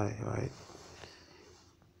Yahweh Shai. Right,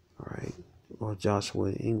 all right, or Joshua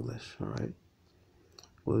in English. All right.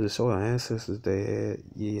 Well, to show our ancestors they had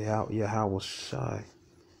Yahweh Shai.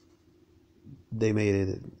 They made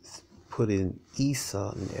it put in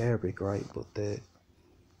Isa in Arabic, right? But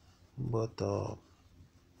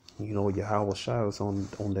Yahweh Shai was on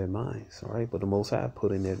their minds, all right? But the Most High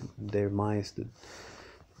put in their minds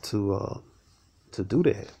to do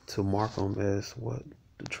that, to mark them as what?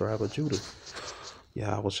 The tribe of Judah.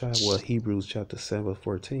 Yahweh Shai, Hebrews chapter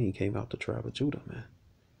 7:14 came out the tribe of Judah, man.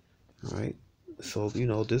 All right. So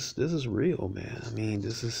this is real, man. I mean,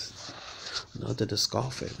 this is nothing to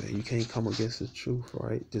scoff at, man. You can't come against the truth,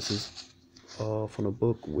 right? This is from the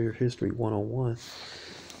book Weird History 101,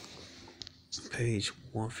 page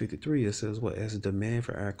 153. It says, "What as the demand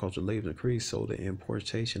for agricultural labor increased, so the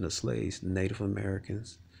importation of slaves, Native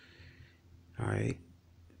Americans, all right,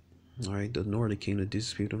 the Northern Kingdom,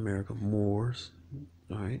 disputed America, Moors,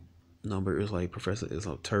 all right, number is like Professor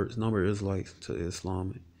Islam, Turks, number is like to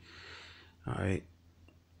Islamic, all right,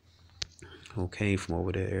 who came from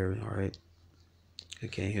over that area, all right." They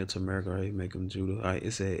came here to America, right? Make them Judah. All right,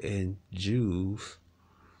 it said, and Jews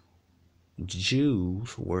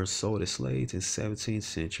were sold as slaves in 17th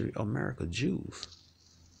century America. Jews.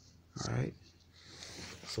 All right.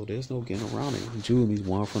 So there's no getting around it. Jew means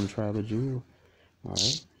one from the tribe of Judah. All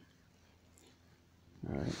right.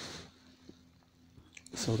 All right.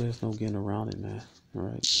 So there's no getting around it, man. All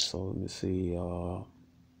right. So let me see. I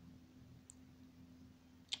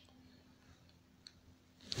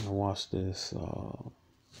watch this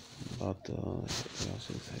about the. I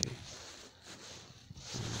should say.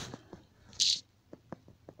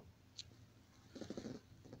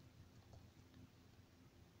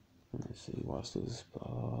 Let me see. Watch this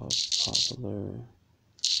popular.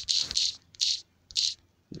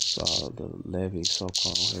 The Levy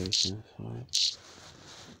so-called Haitians, right?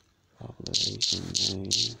 Popular Haitian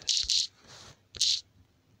names.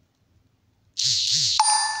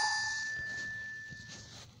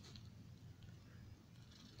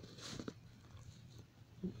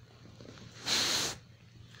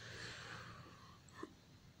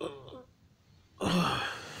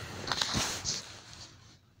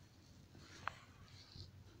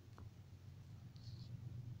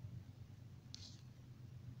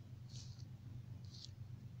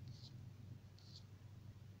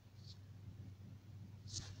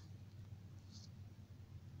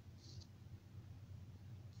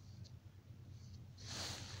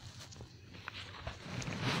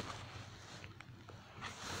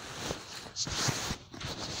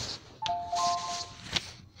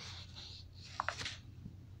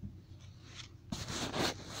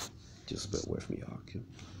 Just bear with me, y'all.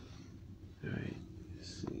 All right.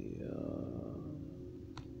 Let's see.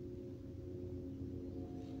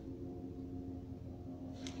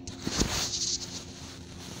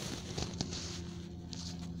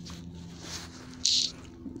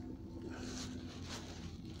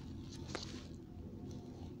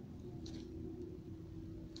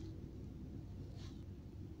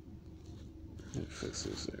 Let me fix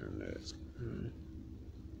this internet. All right.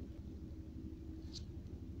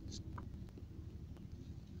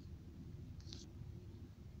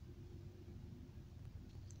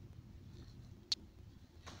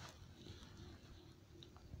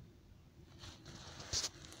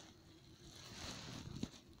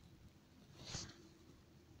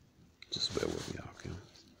 Just bear with me, y'all.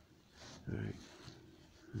 All right.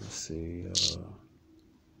 Let's see.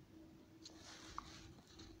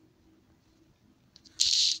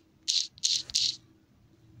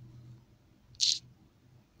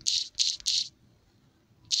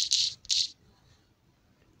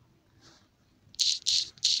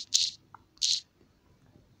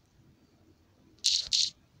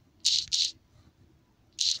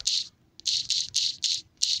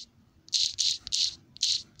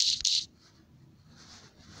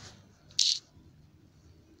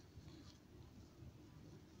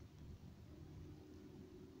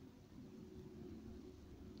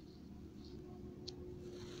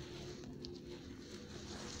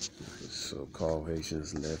 call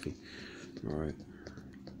Haitians Levy. All right.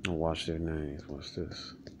 I'll watch their names. What's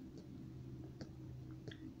this?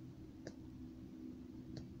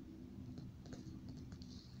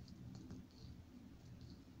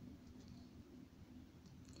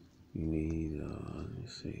 You need, let me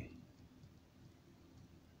see.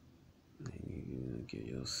 You get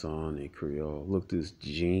your son a Creole. Look, this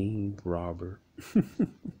Gene Robert.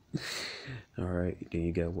 All right. Then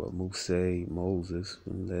you got what? Moses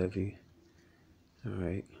from Levy. All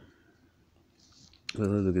right. Well,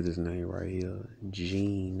 let's look at this name right here.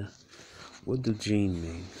 Gene. What does Gene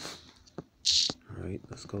mean? All right.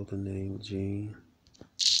 Let's go to the name Gene.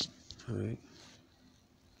 All right.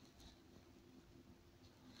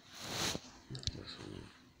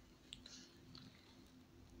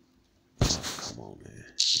 Come on, man.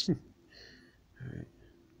 All right.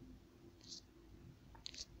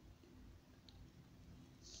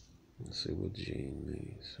 Let's see what Gene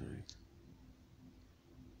means. All right.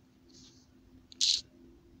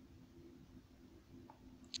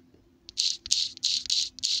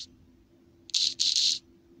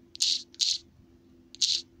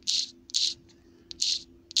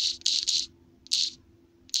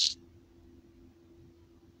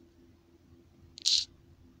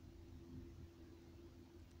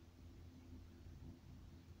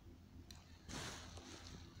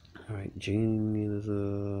 All right, Gene is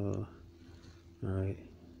all right.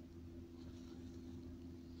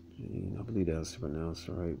 Gene, I believe that's pronounced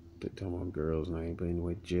right. They're talking about girl's name, but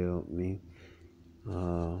anyway, Jill, me.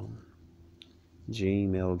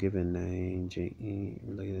 Gmail given name,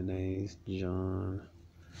 related names, John.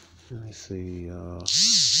 Let me see. Try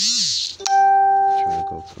to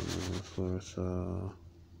go to the first. Let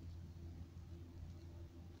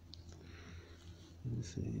me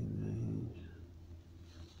see name.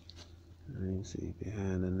 Let me see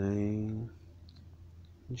behind the name.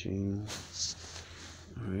 Gene.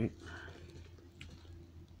 All right.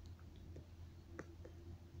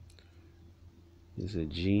 Is it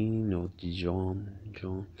Gene or John?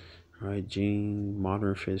 John. All right, Gene.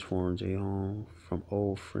 Modern French form Jean from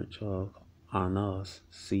Old French of Anas.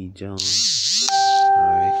 See John. All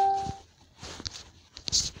right.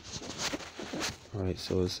 All right.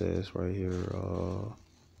 So it says right here.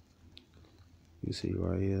 You see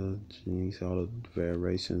right here. You see all the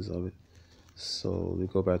variations of it. So we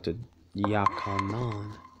go back to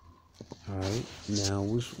Yakanan. All right. Now,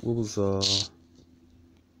 what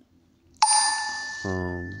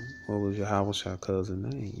was your Hawashai cousin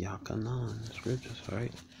name? Yakanan, scriptures,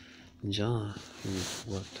 right? John,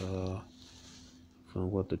 from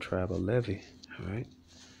what the tribe of Levi, all right?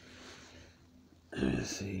 Let's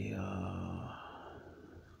see,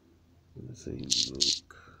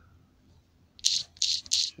 Luke,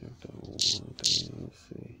 chapter 1, let's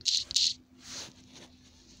see.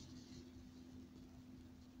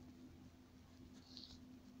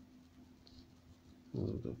 What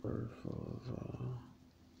was the birth of,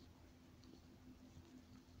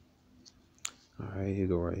 all right, you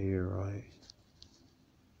go right here, right?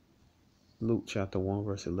 Luke chapter 1,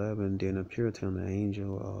 verse 11. Then appeared to him the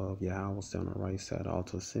angel of Yahweh on the right side of the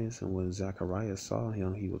altar of sense. And when Zacharias saw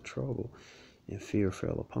him, he was troubled, and fear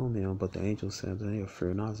fell upon him. But the angel said to him,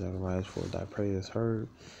 Fear not, Zacharias, for thy prayer is heard.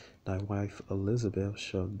 Thy wife Elizabeth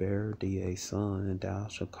shall bear thee a son, and thou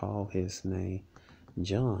shalt call his name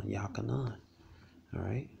John, Yakanan. All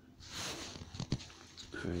right?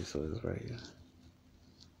 All right, so it's right here.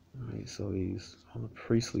 All right, so he's on the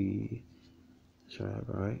priestly tribe,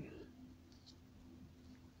 right?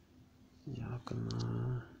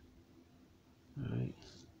 Yakanan. All right.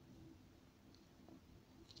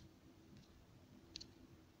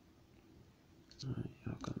 All right,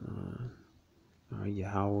 Yakanan. All right,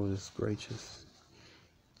 Yahweh is gracious.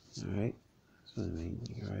 All right. That's what I mean,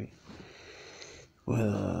 right?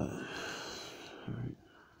 Well, all right.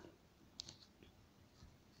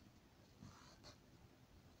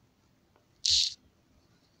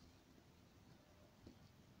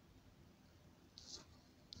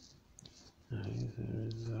 All right,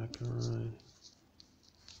 there's Zachariah.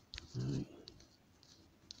 All right.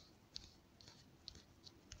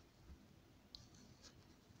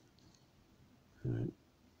 All right.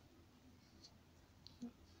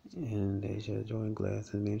 And they shall join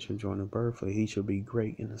glass, and men shall join the birth, for he shall be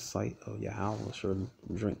great in the sight of Yahweh, shall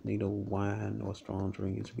drink neither wine nor strong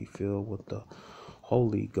drink, is to be filled with the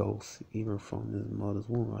Holy Ghost, even from his mother's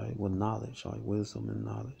womb, right? With knowledge, right? Wisdom and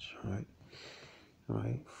knowledge, right?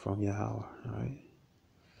 Right? From Yahweh, right?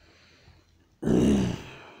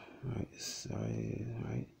 Right, sorry,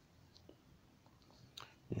 right?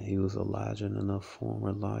 And he was Elijah in enough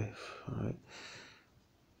former life, right?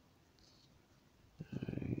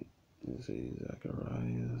 Right. see,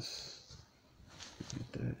 Zacharias.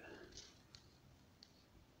 Get that.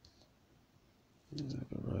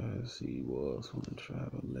 Zacharias, he was from the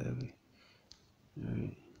tribe of Levi.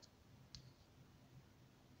 Alright.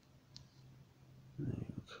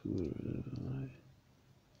 Name Twitter, like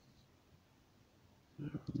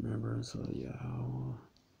remembrance of Yahweh.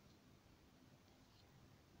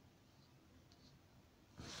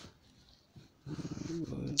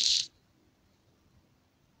 Alright,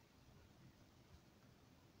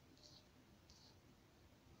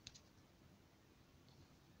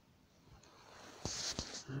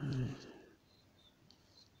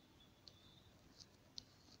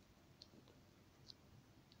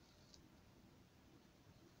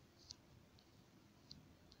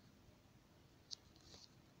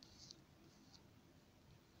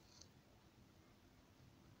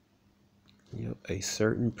 Yep, a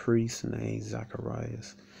certain priest named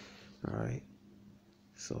Zacharias. Alright.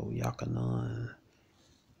 So Yakanan,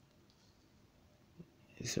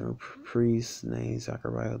 a certain priest named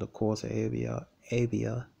Zachariah, the course of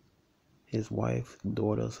Abia, his wife,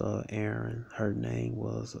 daughters of Aaron, her name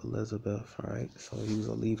was Elizabeth, right? So he was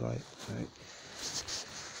a Levite, right?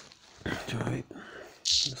 Right.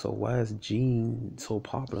 So why is Gene so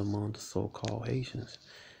popular among the so-called Haitians?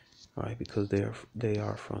 Right, because they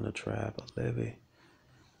are from the tribe of Levi,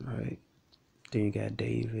 right? Then you got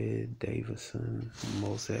David, Davidson,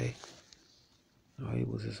 Mose. Right,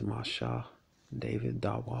 was his Masha, David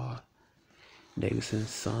Dawad, Davidson,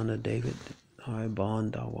 son of David, right, Bon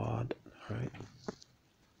Dawad, right?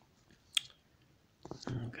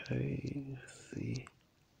 Okay, let's see.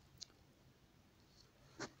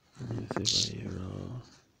 Let me see if I hear,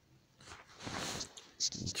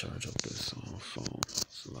 let me charge up this phone.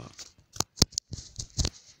 It's locked.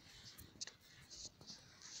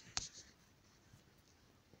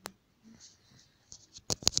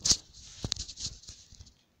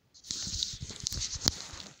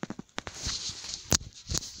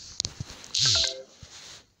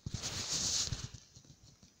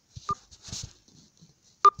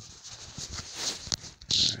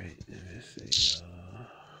 Alright, let me see,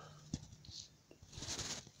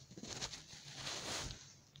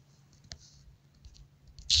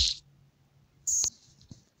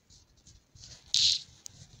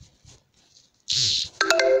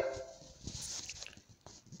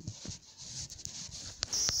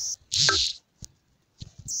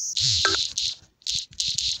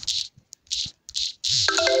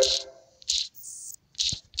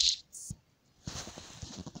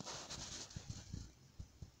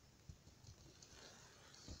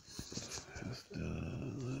 that's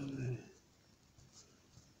the,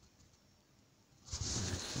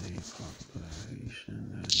 let's see, population,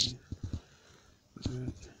 right.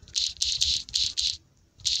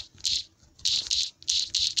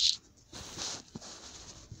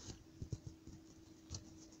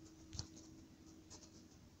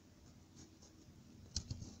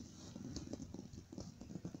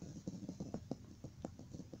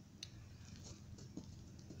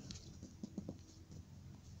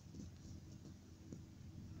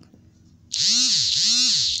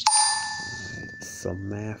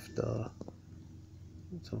 Samantha,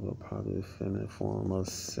 so a probably feminine form of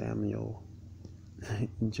Samuel.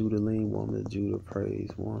 Judaline woman, Judah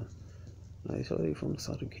praise one. Right, so they from the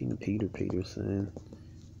Southern Kingdom. Peter, Peterson,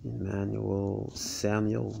 Emmanuel,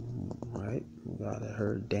 Samuel, right? We got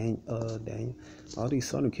heard Daniel. All these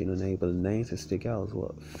Southern Kingdom names, but the names that stick out is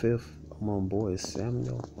what? Fifth among boys,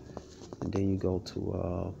 Samuel. And then you go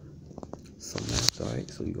to Samantha, right?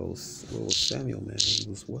 So you go, well, Samuel, man, he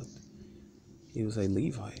was what? He was a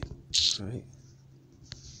Levite, right?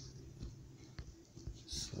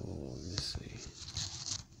 So let me see.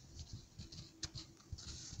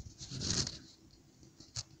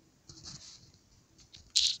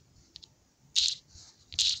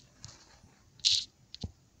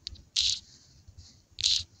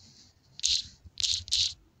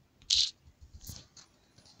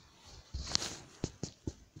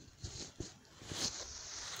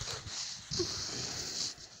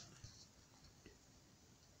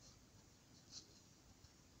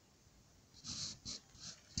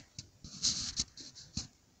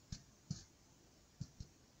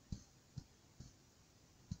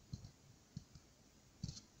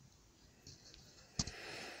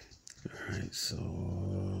 Alright, so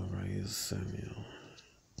right here's Samuel.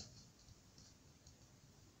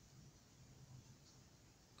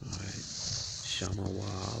 Alright,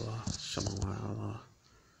 Shamawala.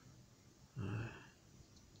 Alright,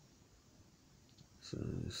 so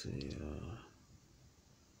let's see,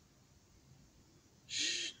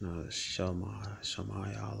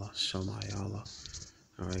 Shamayala.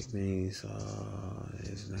 Alright, means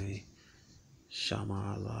his name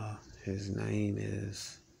Shama Allah. His name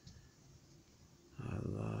is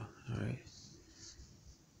Allah. Alright.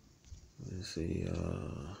 Let's see,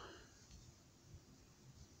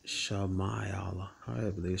 Shamai Allah. Alright, I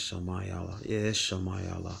believe it's Shamai Allah. Yeah, it's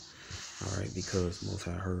Shamai Allah. Alright, because Most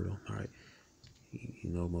High heard him. Alright.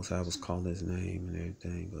 You know, Most High was calling his name and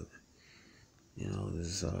everything, but you know,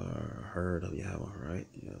 this heard of Yahweh, right?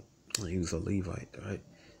 Yeah. He was a Levite, right?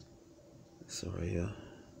 So right here.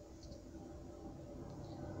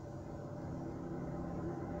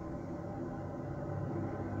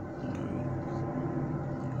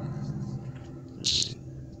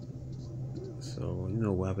 So, you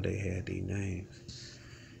know, wherever they had these names,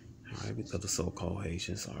 all right, because the so-called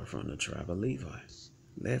Haitians are from the tribe of Levi,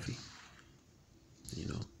 you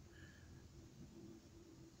know,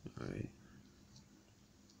 all right.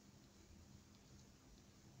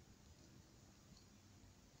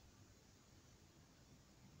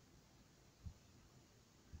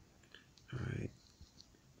 All right,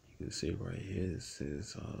 you can see right here, this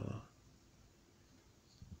is, all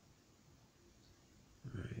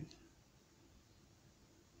right.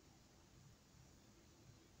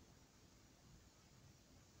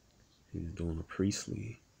 He was doing a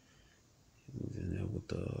priestly. He was in there with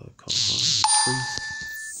the Kohan priest.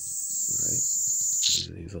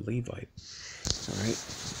 All right. He's a Levite. All right.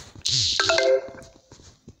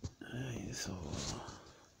 All right. So.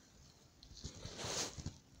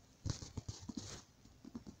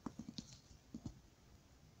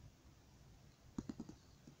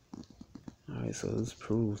 All right. So this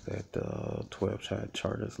proves that the 12 tribe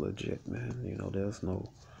charter is legit, man. You know, there's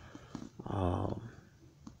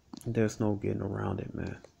no getting around it,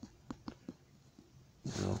 man.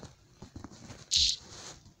 You know.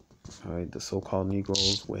 All right, the so-called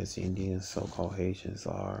Negroes, West Indians, so-called Haitians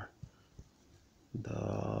are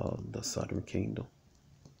the Southern Kingdom.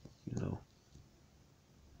 You know.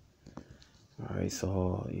 All right,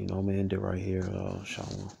 so you know, I'm gonna end it right here.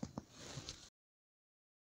 Shalom.